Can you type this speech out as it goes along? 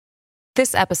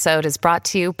This episode is brought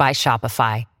to you by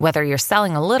Shopify. Whether you're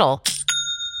selling a little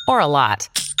or a lot,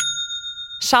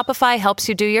 Shopify helps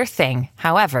you do your thing,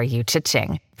 however you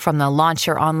cha-ching. From the launch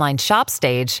your online shop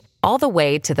stage, all the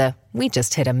way to the we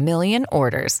just hit 1 million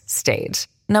orders stage.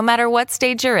 No matter what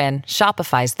stage you're in,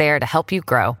 Shopify's there to help you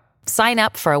grow. Sign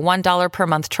up for a $1 per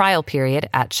month trial period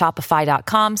at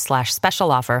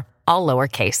shopify.com/special offer, all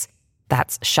lowercase.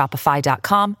 That's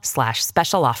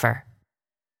shopify.com/special offer.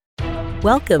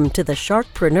 Welcome to the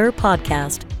Sharkpreneur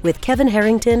Podcast with Kevin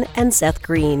Harrington and Seth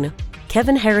Green.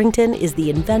 Kevin Harrington is the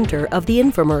inventor of the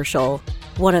infomercial,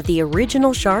 one of the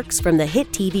original sharks from the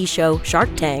hit TV show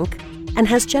Shark Tank, and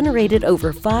has generated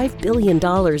over $5 billion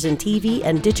in TV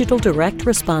and digital direct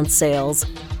response sales.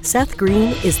 Seth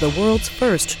Green is the world's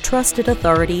first trusted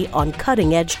authority on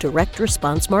cutting-edge direct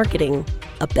response marketing,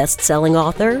 a best-selling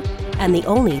author, and the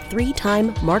only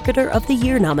 3-time Marketer of the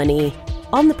Year nominee.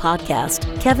 On the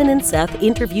podcast, Kevin and Seth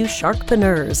interview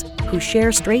sharkpreneurs who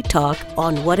share straight talk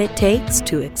on what it takes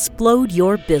to explode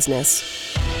your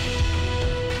business.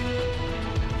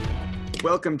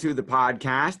 Welcome to the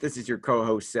podcast. This is your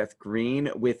co-host, Seth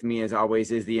Green. With me, as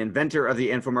always, is the inventor of the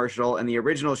infomercial and the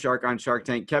original shark on Shark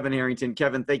Tank, Kevin Harrington.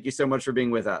 Kevin, thank you so much for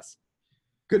being with us.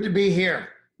 Good to be here.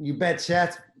 You bet,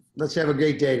 Seth. Let's have a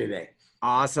great day today.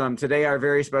 Awesome. Today, our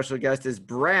very special guest is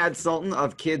Brad Sultan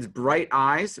of Kids Bright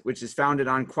Eyes, which is founded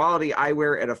on quality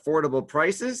eyewear at affordable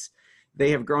prices. They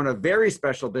have grown a very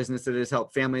special business that has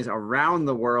helped families around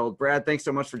the world. Brad, thanks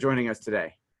so much for joining us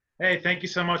today. Hey, thank you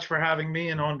so much for having me.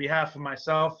 And on behalf of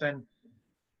myself, and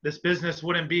this business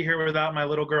wouldn't be here without my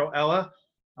little girl, Ella.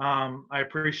 I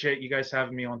appreciate you guys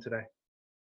having me on today.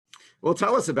 Well,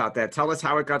 tell us about that. Tell us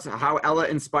how Ella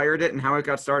inspired it and how it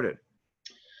got started.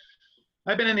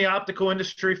 I've been in the optical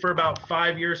industry for about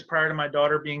 5 years prior to my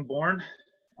daughter being born,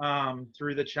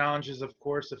 through the challenges, of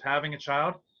course, of having a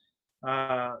child.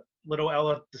 Little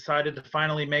Ella decided to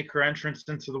finally make her entrance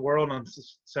into the world on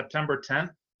September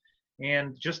 10th.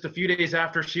 And just a few days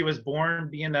after she was born,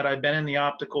 being that I've been in the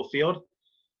optical field,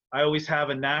 I always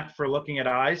have a knack for looking at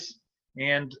eyes.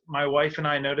 And my wife and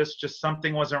I noticed just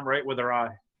something wasn't right with her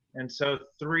eye. And so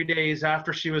 3 days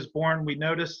after she was born, we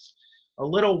noticed a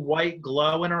little white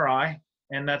glow in her eye.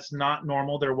 And that's not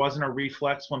normal. There wasn't a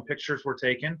reflex when pictures were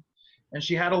taken. And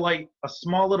she had a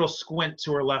small little squint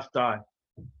to her left eye.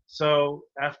 So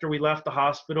after we left the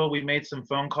hospital, we made some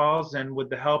phone calls, and with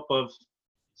the help of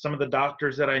some of the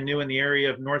doctors that I knew in the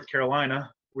area of North Carolina,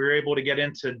 we were able to get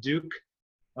into Duke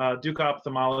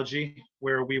Ophthalmology,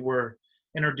 where we were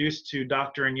introduced to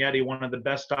Dr. Inyeti, one of the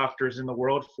best doctors in the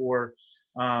world for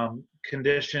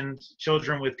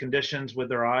children with conditions with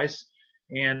their eyes.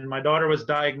 And my daughter was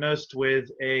diagnosed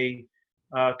with a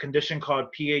condition called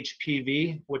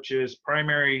PHPV, which is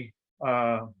primary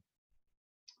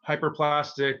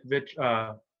hyperplastic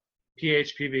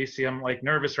PHPV. See, I'm like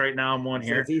nervous right now. I'm on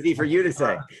here. It's easy for you to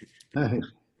say.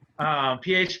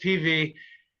 PHPV,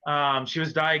 she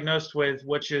was diagnosed with,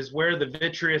 which is where the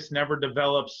vitreous never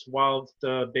develops while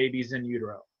the baby's in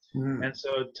utero. And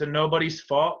so, to nobody's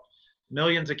fault,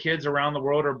 millions of kids around the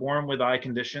world are born with eye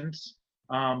conditions.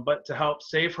 But to help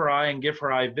save her eye and give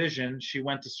her eye vision, she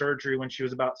went to surgery when she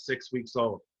was about 6 weeks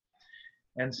old.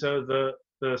 And so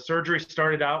the surgery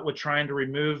started out with trying to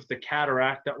remove the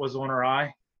cataract that was on her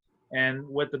eye. And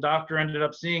what the doctor ended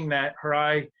up seeing, that her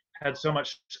eye had so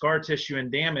much scar tissue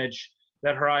and damage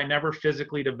that her eye never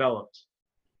physically developed.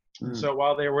 So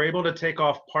while they were able to take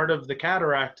off part of the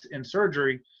cataract in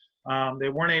surgery, they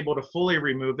weren't able to fully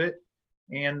remove it.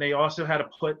 And they also had to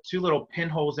put 2 little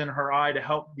pinholes in her eye to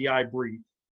help the eye breathe.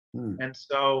 And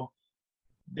so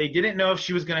they didn't know if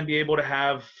she was going to be able to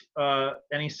have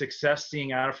any success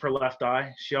seeing out of her left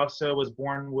eye. She also was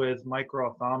born with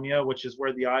microphthalmia, which is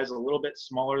where the eye is a little bit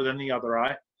smaller than the other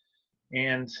eye.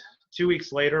 And 2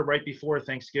 weeks later, right before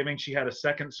Thanksgiving, she had a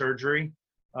second surgery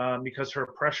because her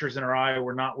pressures in her eye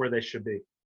were not where they should be.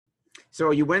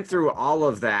 So you went through all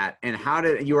of that, and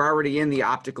you were already in the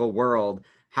optical world.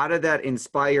 How did that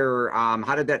inspire,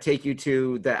 how did that take you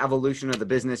to the evolution of the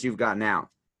business you've got now?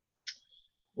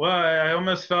 Well, I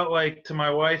almost felt like, to my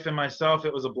wife and myself,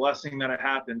 it was a blessing that it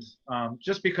happened.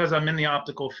 Just because I'm in the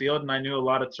optical field and I knew a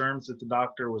lot of terms that the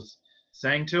doctor was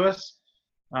saying to us.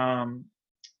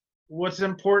 What's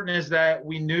important is that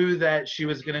we knew that she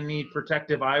was going to need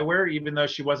protective eyewear, even though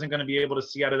she wasn't going to be able to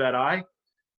see out of that eye.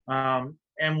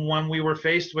 And when we were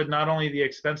faced with not only the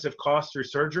expensive costs through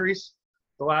surgeries,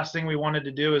 the last thing we wanted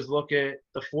to do is look at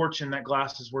the fortune that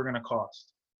glasses were going to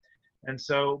cost. And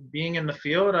so, being in the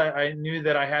field, I knew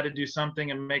that I had to do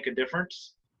something and make a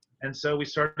difference. And so we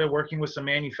started working with some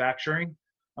manufacturing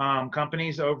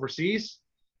companies overseas,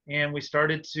 and we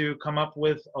started to come up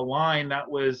with a line that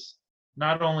was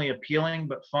not only appealing,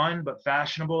 but fun, but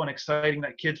fashionable and exciting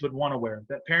that kids would want to wear,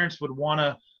 that parents would want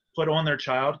to put on their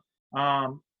child,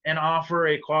 and offer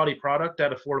a quality product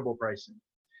at affordable pricing.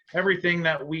 Everything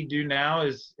that we do now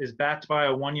is backed by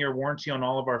a 1-year warranty on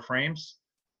all of our frames.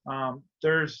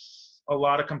 There's a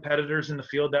lot of competitors in the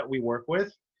field that we work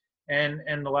with.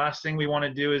 And the last thing we want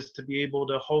to do is to be able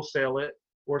to wholesale it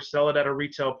or sell it at a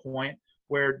retail point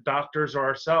where doctors or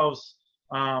ourselves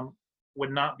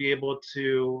would not be able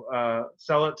to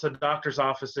sell it to doctors'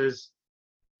 offices,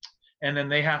 and then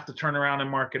they have to turn around and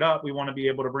mark it up. We want to be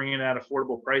able to bring it at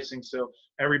affordable pricing so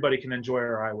everybody can enjoy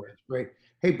our eyewear. Great.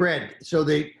 Hey, Brad, so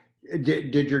is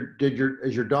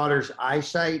your daughter's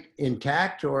eyesight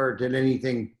intact, or did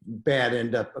anything bad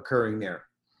end up occurring there?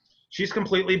 She's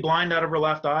completely blind out of her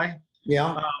left eye.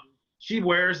 Yeah. She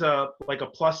wears a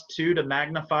 +2 to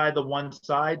magnify the one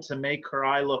side to make her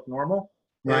eye look normal.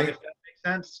 Right. If that makes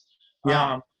sense.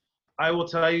 Yeah. I will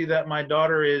tell you that my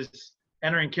daughter is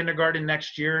entering kindergarten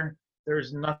next year.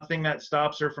 There's nothing that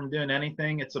stops her from doing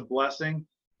anything. It's a blessing.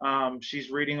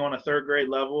 She's reading on a 3rd grade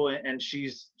level, and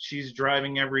she's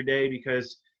driving every day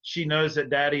because she knows that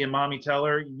daddy and mommy tell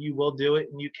her, you will do it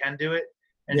and you can do it.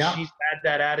 And she's had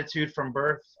that attitude from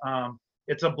birth.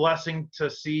 It's a blessing to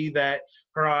see that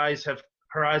her eyes have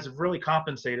really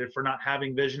compensated for not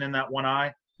having vision in that one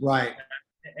eye. Right.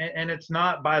 And it's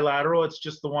not bilateral, it's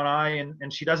just the one eye,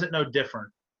 and she doesn't know different.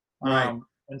 Right.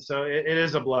 And so it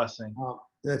is a blessing.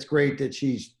 That's great that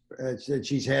she's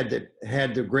had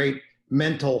the great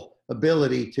mental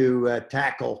ability to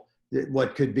tackle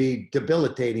what could be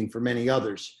debilitating for many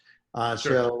others. Sure.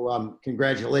 So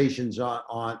congratulations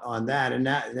on that. And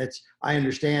that's, I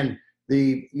understand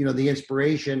the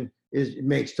inspiration it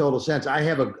makes total sense. I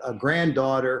have a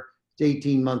granddaughter,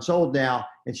 18 months old now,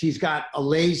 and she's got a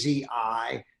lazy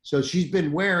eye. So she's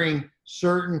been wearing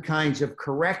certain kinds of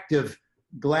corrective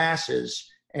glasses.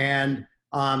 And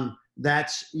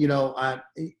that's, I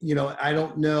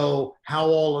don't know how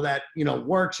all of that,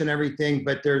 works and everything,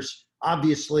 but there's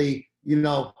obviously,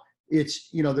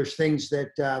 there's things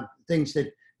that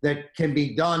can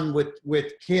be done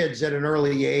with kids at an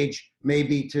early age,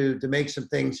 maybe to make some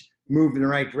things move in the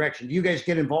right direction. Do you guys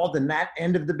get involved in that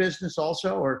end of the business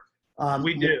also, or?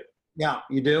 We do. Yeah,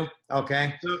 you do?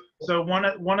 Okay. So one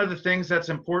of the things that's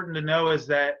important to know is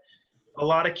that a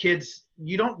lot of kids,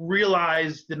 you don't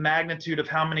realize the magnitude of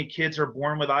how many kids are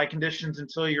born with eye conditions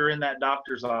until you're in that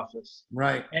doctor's office.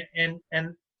 Right. And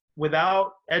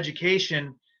without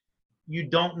education, you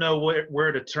don't know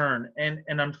where to turn. And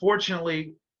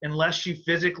unfortunately, unless you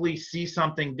physically see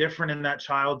something different in that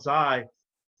child's eye,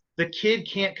 the kid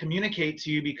can't communicate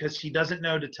to you because he doesn't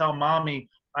know to tell mommy,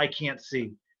 I can't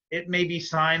see. It may be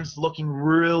signs looking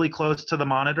really close to the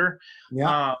monitor.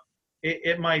 Yeah.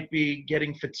 It might be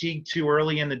getting fatigued too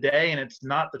early in the day, and it's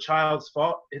not the child's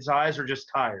fault. His eyes are just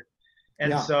tired.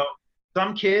 And so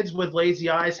some kids with lazy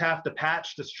eyes have to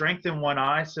patch to strengthen one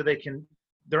eye so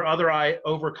their other eye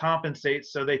overcompensates.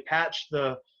 So they patch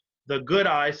the good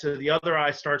eye so the other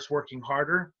eye starts working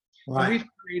harder. Right. So we've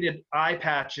created eye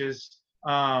patches.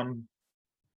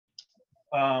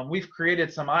 We've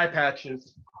created some eye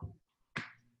patches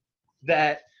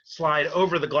that slide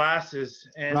over the glasses,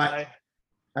 and right.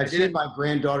 I've seen my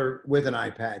granddaughter with an eye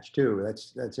patch too.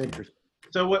 That's interesting.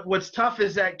 So what's tough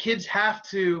is that kids have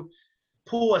to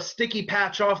pull a sticky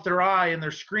patch off their eye, and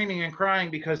they're screaming and crying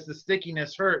because the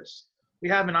stickiness hurts. We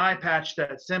have an eye patch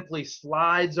that simply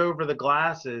slides over the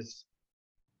glasses,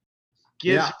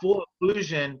 gives full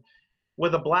occlusion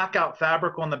with a blackout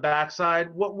fabric on the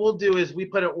backside. What we'll do is we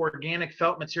put an organic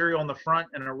felt material on the front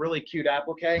and a really cute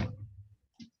applique.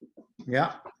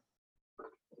 Yeah.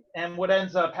 And what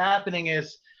ends up happening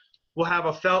is we'll have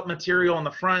a felt material on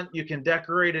the front. You can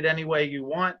decorate it any way you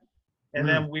want. And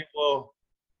then we will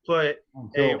put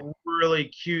a really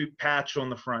cute patch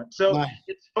on the front. So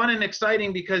it's fun and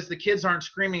exciting because the kids aren't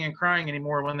screaming and crying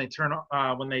anymore when they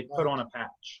put on a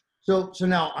patch. So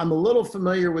now I'm a little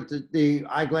familiar with the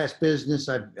eyeglass business.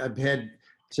 I've had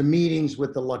some meetings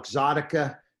with the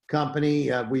Luxottica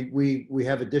company. We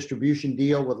have a distribution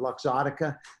deal with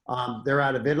Luxottica. They're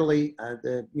out of Italy.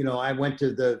 I went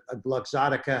to the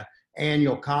Luxottica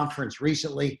annual conference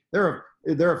recently. They're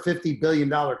a $50 billion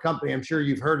company. I'm sure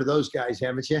you've heard of those guys,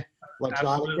 haven't you?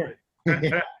 Luxottica.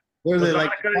 They're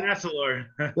like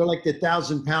the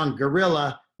 1,000-pound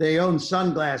gorilla. They own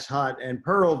Sunglass Hut and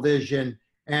Pearl Vision,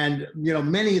 and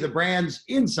many of the brands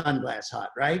in Sunglass Hut,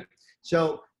 right?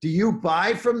 So do you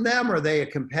buy from them? Are they a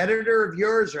competitor of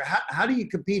yours, or how do you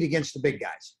compete against the big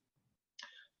guys?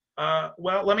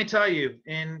 Well, let me tell you,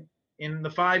 in the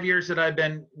 5 years that I've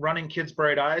been running Kids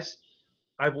Bright Eyes,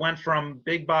 I've went from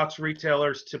big box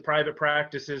retailers to private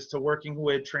practices to working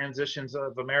with Transitions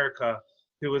of America,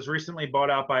 who was recently bought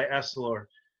out by Essilor,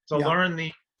 to learn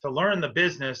the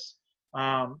business.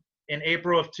 In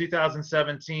April of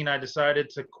 2017, I decided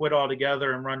to quit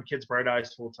altogether and run Kids Bright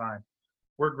Eyes full time.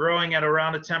 We're growing at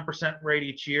around a 10% rate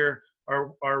each year.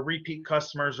 Our repeat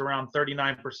customers around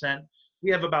 39%. We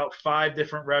have about 5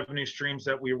 different revenue streams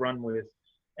that we run with,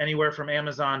 anywhere from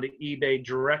Amazon to eBay,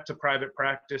 direct to private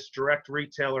practice, direct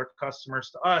retailer customers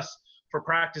to us for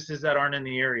practices that aren't in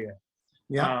the area.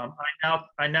 Yeah.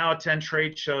 I now attend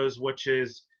trade shows, which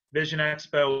is Vision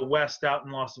Expo West out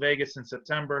in Las Vegas in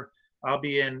September. I'll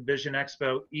be in Vision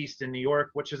Expo East in New York,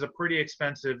 which is a pretty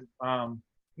expensive,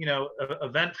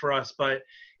 event for us, but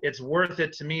it's worth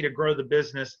it to me to grow the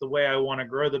business the way I want to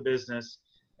grow the business.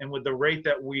 And with the rate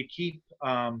that we keep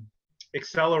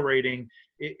accelerating,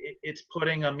 it's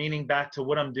putting a meaning back to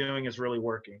what I'm doing is really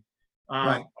working.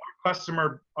 Right. Our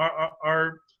customer,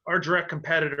 our direct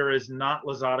competitor is not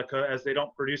Luxottica, as they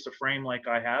don't produce a frame like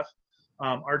I have.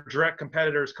 Our direct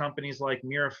competitors, companies like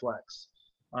Miraflex.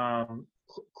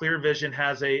 Clear Vision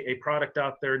has a product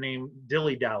out there named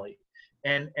Dilly Dally,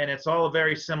 and it's all a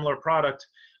very similar product.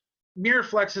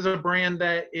 Miraflex is a brand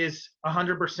that is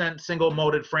 100% single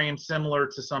molded frame, similar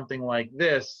to something like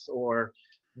this or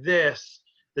this.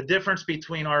 The difference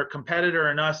between our competitor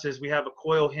and us is we have a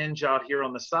coil hinge out here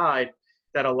on the side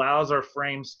that allows our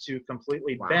frames to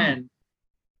completely bend.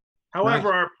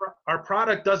 However, our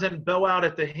product doesn't bow out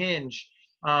at the hinge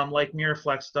like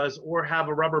Miraflex does, or have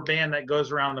a rubber band that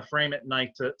goes around the frame at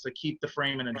night to keep the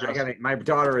frame in adjustment. My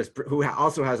daughter who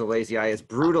also has a lazy eye, is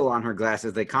brutal on her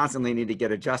glasses. They constantly need to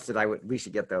get adjusted. We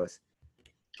should get those.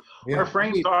 Yeah. Our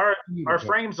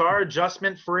frames are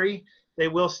adjustment free. They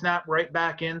will snap right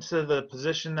back into the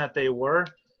position that they were.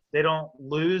 They don't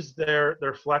lose their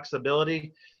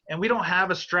flexibility. And we don't have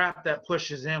a strap that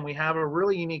pushes in. We have a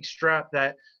really unique strap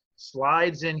that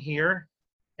slides in here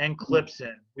and clips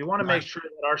in. We want to make sure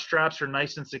that our straps are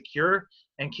nice and secure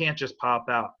and can't just pop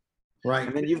out. Right.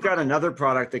 And then you've got another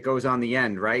product that goes on the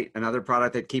end, right? Another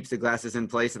product that keeps the glasses in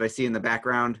place that I see in the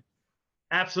background.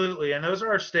 Absolutely. And those are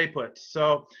our stay puts.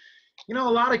 So, a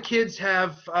lot of kids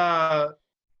have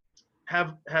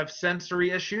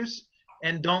sensory issues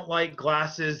and don't like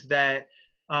glasses that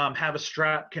have a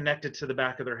strap connected to the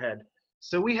back of their head.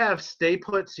 So we have stay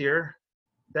puts here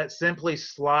that simply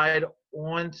slide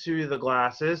onto the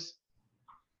glasses,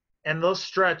 and they'll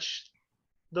stretch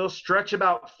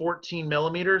about 14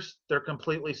 millimeters. They're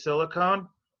completely silicone,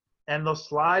 and they'll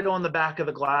slide on the back of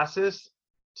the glasses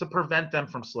to prevent them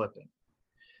from slipping.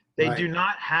 They do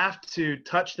not have to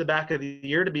touch the back of the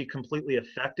ear to be completely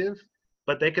effective,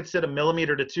 but they could sit 1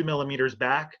 millimeter to 2 millimeters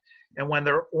back. And when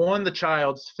they're on the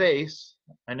child's face,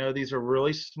 I know these are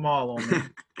really small on me,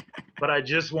 but I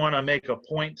just want to make a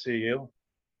point to you.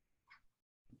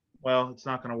 Well, it's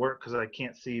not going to work because I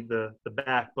can't see the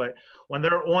back, but when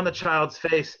they're on the child's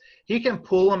face, he can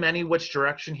pull them any which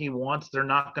direction he wants. They're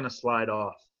not going to slide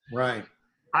off. Right.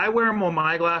 I wear them on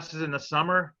my glasses in the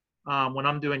summer when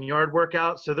I'm doing yard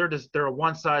workouts. So they're a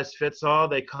one size fits all.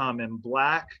 They come in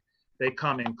black, they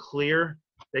come in clear,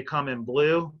 they come in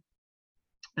blue,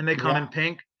 and they come in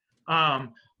pink.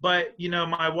 But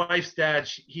my wife's dad,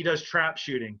 he does trap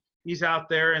shooting. He's out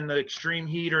there in the extreme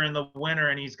heat or in the winter,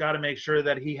 and he's got to make sure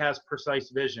that he has precise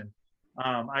vision.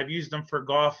 I've used them for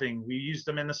golfing. We used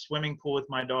them in the swimming pool with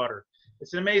my daughter.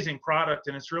 It's an amazing product,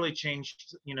 and it's really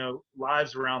changed,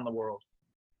 lives around the world.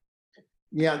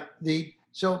 Yeah.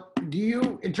 So do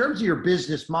you, in terms of your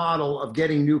business model of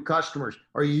getting new customers,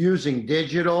 are you using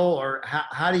digital, or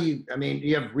how do you, do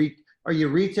you have, are you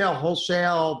retail,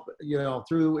 wholesale,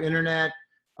 through internet?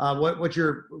 Where's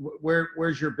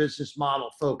your business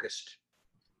model focused?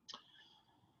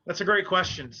 That's a great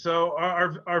question. So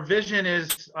our vision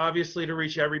is obviously to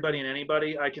reach everybody and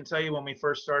anybody. I can tell you when we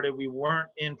first started, we weren't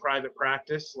in private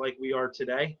practice like we are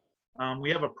today.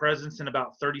 We have a presence in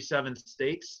about 37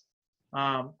 states.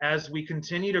 As we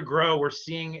continue to grow, we're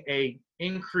seeing a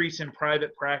increase in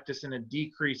private practice and a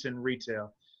decrease in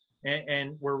retail.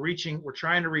 And we're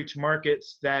trying to reach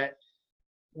markets that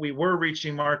we were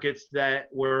reaching markets that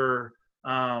were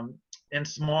in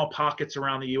small pockets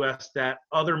around the U.S. that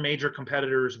other major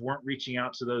competitors weren't reaching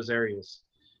out to those areas.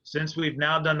 Since we've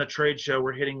now done the trade show,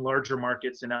 we're hitting larger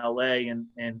markets in LA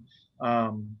and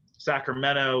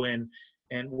Sacramento, and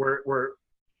we're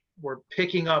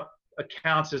picking up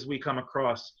accounts as we come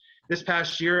across. This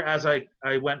past year, as I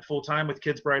went full time with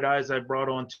Kids Bright Eyes, I brought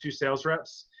on 2 sales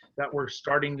reps that were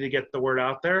starting to get the word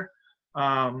out there.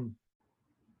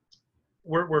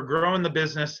 we're growing the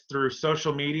business through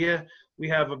social media. We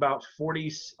have about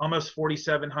almost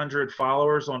 4,700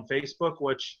 followers on Facebook,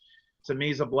 which to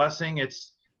me is a blessing.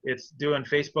 It's doing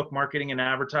Facebook marketing and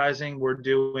advertising. We've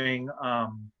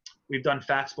done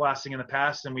fax blasting in the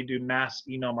past, and we do mass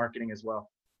email marketing as well.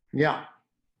 Yeah.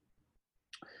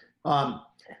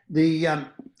 The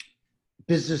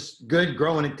business good,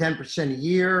 growing at 10% a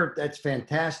year. That's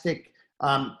fantastic.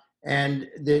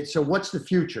 So what's the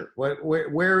future?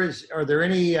 Are there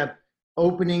any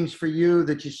openings for you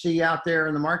that you see out there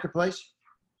in the marketplace?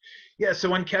 Yeah, so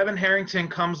when Kevin Harrington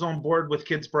comes on board with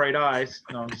Kids Bright Eyes,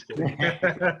 no, I'm just kidding.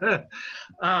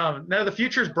 No, the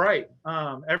future's bright.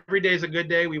 Every day is a good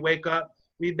day. We wake up.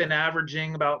 We've been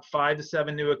averaging about 5 to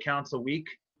 7 new accounts a week.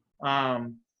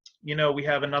 We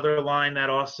have another line that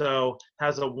also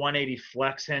has a 180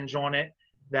 flex hinge on it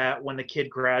that when the kid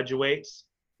graduates,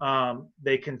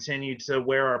 they continue to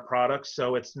wear our products.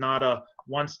 So it's not a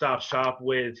one-stop shop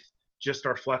with just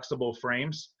our flexible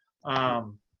frames.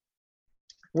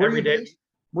 Where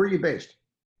are you based?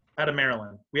 Out of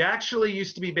Maryland. We actually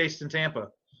used to be based in Tampa,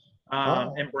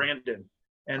 in Brandon.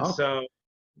 And so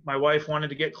my wife wanted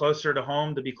to get closer to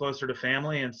home, to be closer to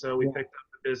family. And so we picked up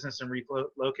the business and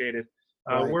relocated.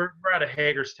 Right. We're out of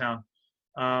Hagerstown.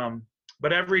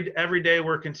 But every day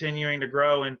we're continuing to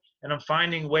grow, and I'm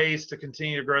finding ways to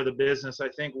continue to grow the business. I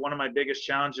think one of my biggest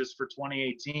challenges for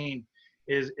 2018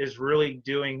 is really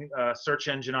doing search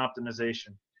engine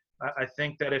optimization. I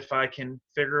think that if I can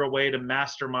figure a way to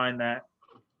mastermind that,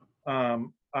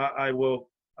 I will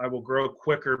grow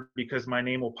quicker because my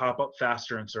name will pop up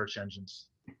faster in search engines.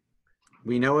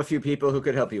 We know a few people who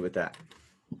could help you with that.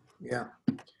 Yeah,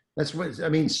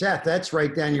 Seth, that's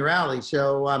right down your alley.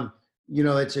 So,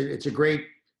 it's a great,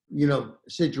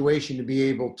 situation to be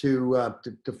able to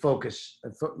focus,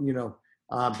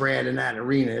 Brad, in that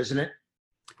arena, isn't it?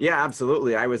 Yeah,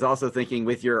 absolutely. I was also thinking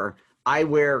with your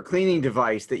eyewear cleaning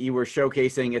device that you were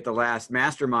showcasing at the last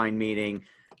mastermind meeting,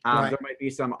 Right. There might be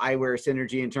some eyewear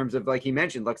synergy in terms of, like he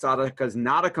mentioned, Luxottica is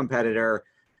not a competitor,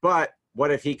 but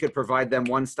what if he could provide them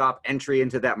one-stop entry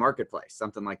into that marketplace,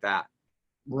 something like that?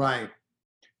 Right.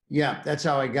 Yeah, that's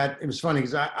how it was funny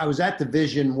because I was at the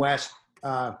Vision West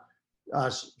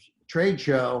trade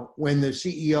show when the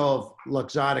CEO of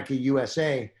Luxottica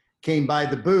USA came by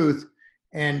the booth,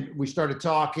 and we started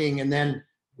talking, and then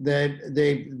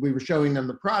we were showing them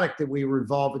the product that we were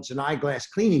involved. It's an eyeglass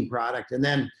cleaning product. And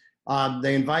then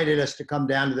they invited us to come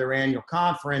down to their annual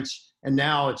conference. And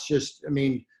now it's just,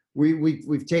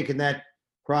 we've taken that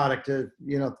product to,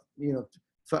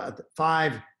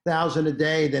 5,000 a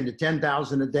day, then to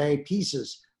 10,000 a day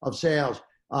pieces of sales,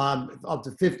 up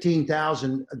to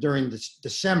 15,000 during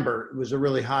December. It was a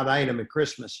really hot item at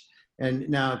Christmas. And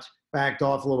now it's backed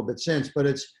off a little bit since, but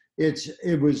it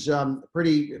was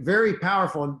very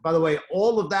powerful. And by the way,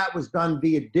 all of that was done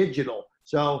via digital.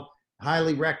 So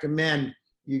highly recommend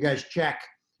you guys check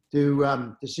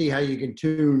to see how you can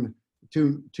tune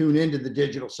into the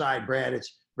digital side, Brad.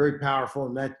 It's very powerful,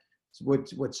 and that's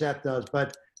what Seth does.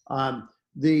 But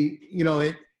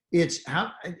it's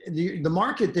how the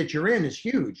market that you're in is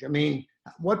huge.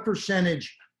 What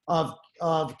percentage of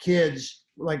kids,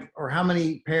 or how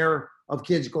many pair of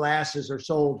kids' glasses are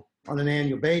sold on an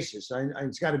annual basis?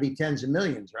 It's got to be tens of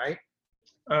millions, right?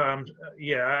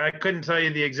 Yeah, I couldn't tell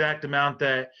you the exact amount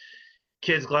that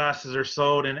kids' glasses are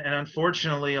sold, and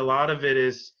unfortunately, a lot of it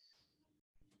is,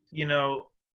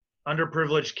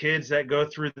 underprivileged kids that go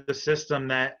through the system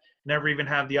that never even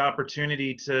have the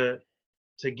opportunity to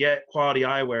get quality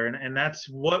eyewear, and that's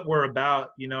what we're about.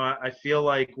 I feel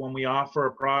like when we offer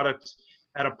a product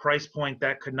at a price point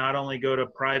that could not only go to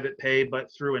private pay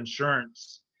but through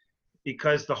insurance,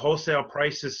 because the wholesale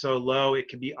price is so low, it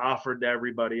can be offered to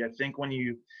everybody. I think when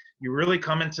you really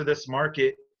come into this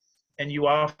market and you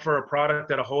offer a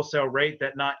product at a wholesale rate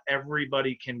that not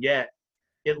everybody can get,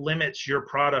 it limits your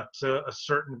product to a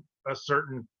certain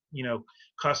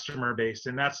customer base,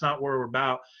 and that's not what we're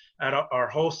about. At our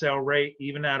wholesale rate,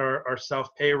 even at our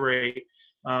self-pay rate,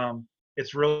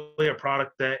 it's really a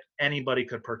product that anybody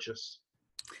could purchase.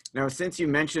 Now, since you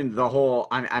mentioned the whole,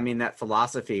 that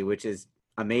philosophy, which is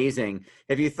amazing,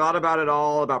 have you thought about it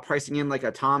all about pricing in like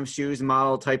a Tom Shoes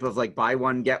model type of like buy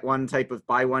one, get one type of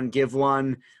buy one, give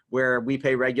one, where we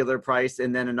pay regular price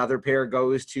and then another pair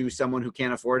goes to someone who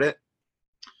can't afford it?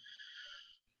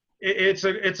 It's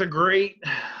a great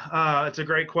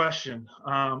question.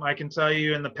 I can tell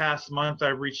you in the past month,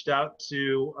 I've reached out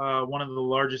to one of the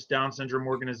largest Down syndrome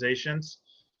organizations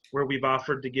where we've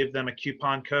offered to give them a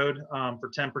coupon code for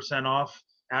 10% off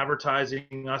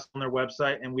advertising us on their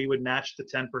website, and we would match the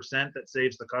 10% that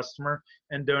saves the customer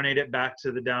and donate it back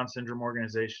to the Down syndrome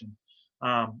organization.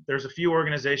 There's a few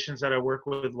organizations that I work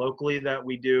with locally that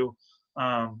we do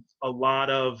a lot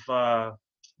of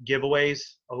giveaways,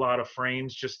 a lot of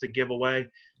frames just to give away.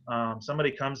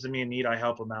 Somebody comes to me in need, I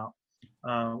help them out.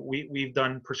 We've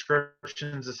done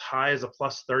prescriptions as high as a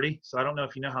 +30. So I don't know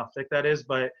if you know how thick that is,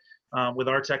 but with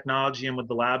our technology and with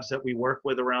the labs that we work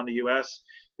with around the U.S.,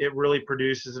 it really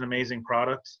produces an amazing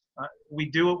product. We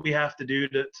do what we have to do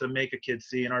to make a kid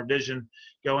see. And our vision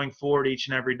going forward each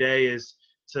and every day is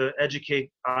to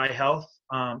educate eye health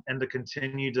and to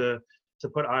continue to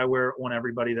put eyewear on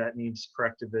everybody that needs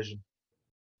corrective vision.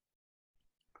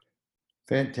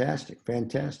 Fantastic.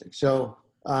 So,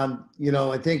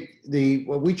 I think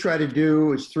what we try to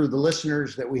do is through the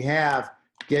listeners that we have,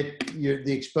 get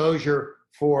the exposure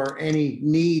for any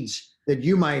needs that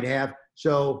you might have.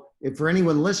 So if for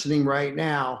anyone listening right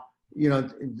now,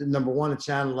 number one, it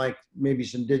sounded like maybe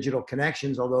some digital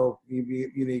connections, although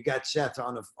you got Seth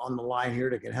on the line here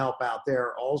that can help out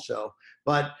there also.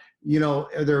 But, are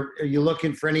you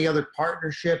looking for any other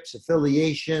partnerships,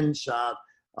 affiliations,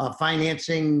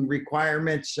 financing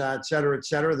requirements, et cetera,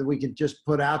 that we can just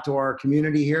put out to our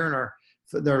community here and our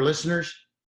listeners?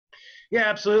 Yeah,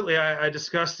 absolutely. I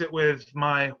discussed it with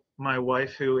my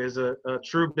wife, who is a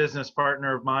true business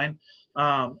partner of mine.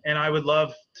 And I would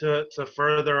love to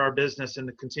further our business and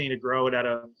to continue to grow it at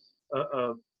a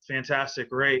fantastic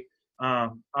rate.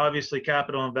 Obviously,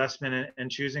 capital investment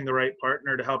and choosing the right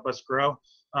partner to help us grow,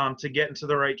 to get into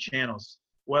the right channels,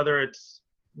 whether it's,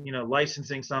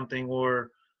 licensing something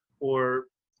or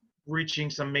reaching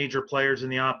some major players in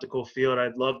the optical field.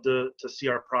 I'd love to see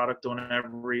our product on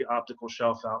every optical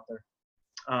shelf out there.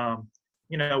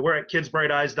 We're at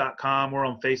kidsbrighteyes.com. We're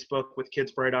on Facebook with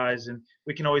Kids Bright Eyes, and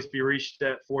we can always be reached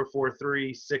at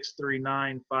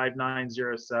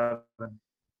 443-639-5907.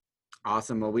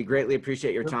 Awesome. Well, we greatly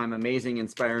appreciate your time. Amazing,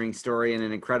 inspiring story, and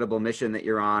an incredible mission that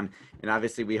you're on. And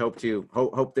obviously, we hope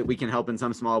that we can help in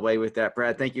some small way with that.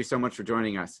 Brad, thank you so much for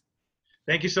joining us.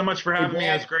 Thank you so much for having me.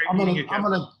 It was great meeting you, Kevin.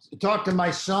 I'm going to talk to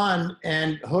my son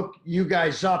and hook you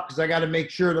guys up, because I got to make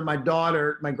sure that my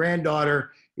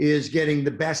granddaughter is getting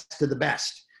the best of the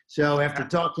best. So after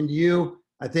talking to you,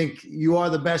 I think you are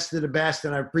the best of the best,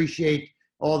 and I appreciate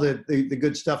all the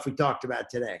good stuff we talked about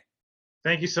today.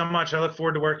 Thank you so much. I look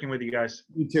forward to working with you guys.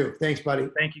 You too. Thanks, buddy.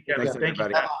 Thank you, Kevin. Thank you.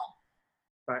 Bye.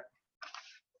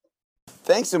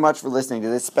 Thanks so much for listening to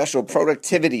this special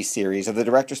productivity series of the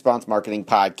Direct Response Marketing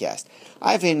Podcast.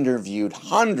 I've interviewed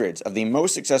hundreds of the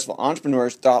most successful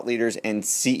entrepreneurs, thought leaders, and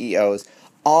CEOs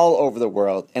all over the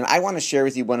world, and I want to share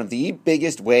with you one of the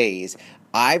biggest ways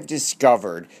I've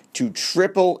discovered to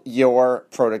triple your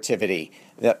productivity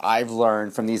that I've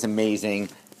learned from these amazing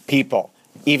people.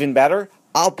 Even better,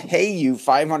 I'll pay you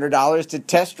 $500 to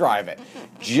test drive it.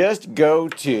 Just go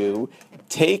to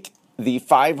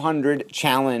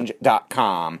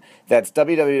TakeThe500challenge.com. That's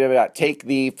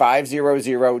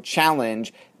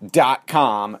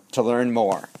www.takethe500challenge.com to learn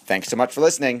more. Thanks so much for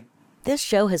listening. This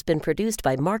show has been produced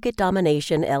by Market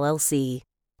Domination, LLC.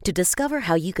 To discover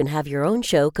how you can have your own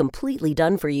show completely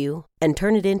done for you and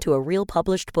turn it into a real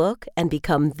published book and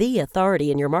become the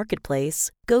authority in your marketplace,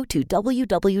 go to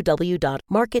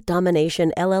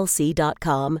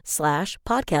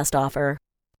www.marketdominationllc.com/podcast offer.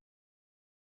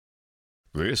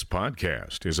 This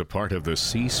podcast is a part of the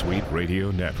C-Suite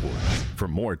Radio Network. For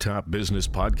more top business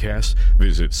podcasts,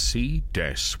 visit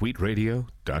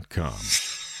c-suiteradio.com.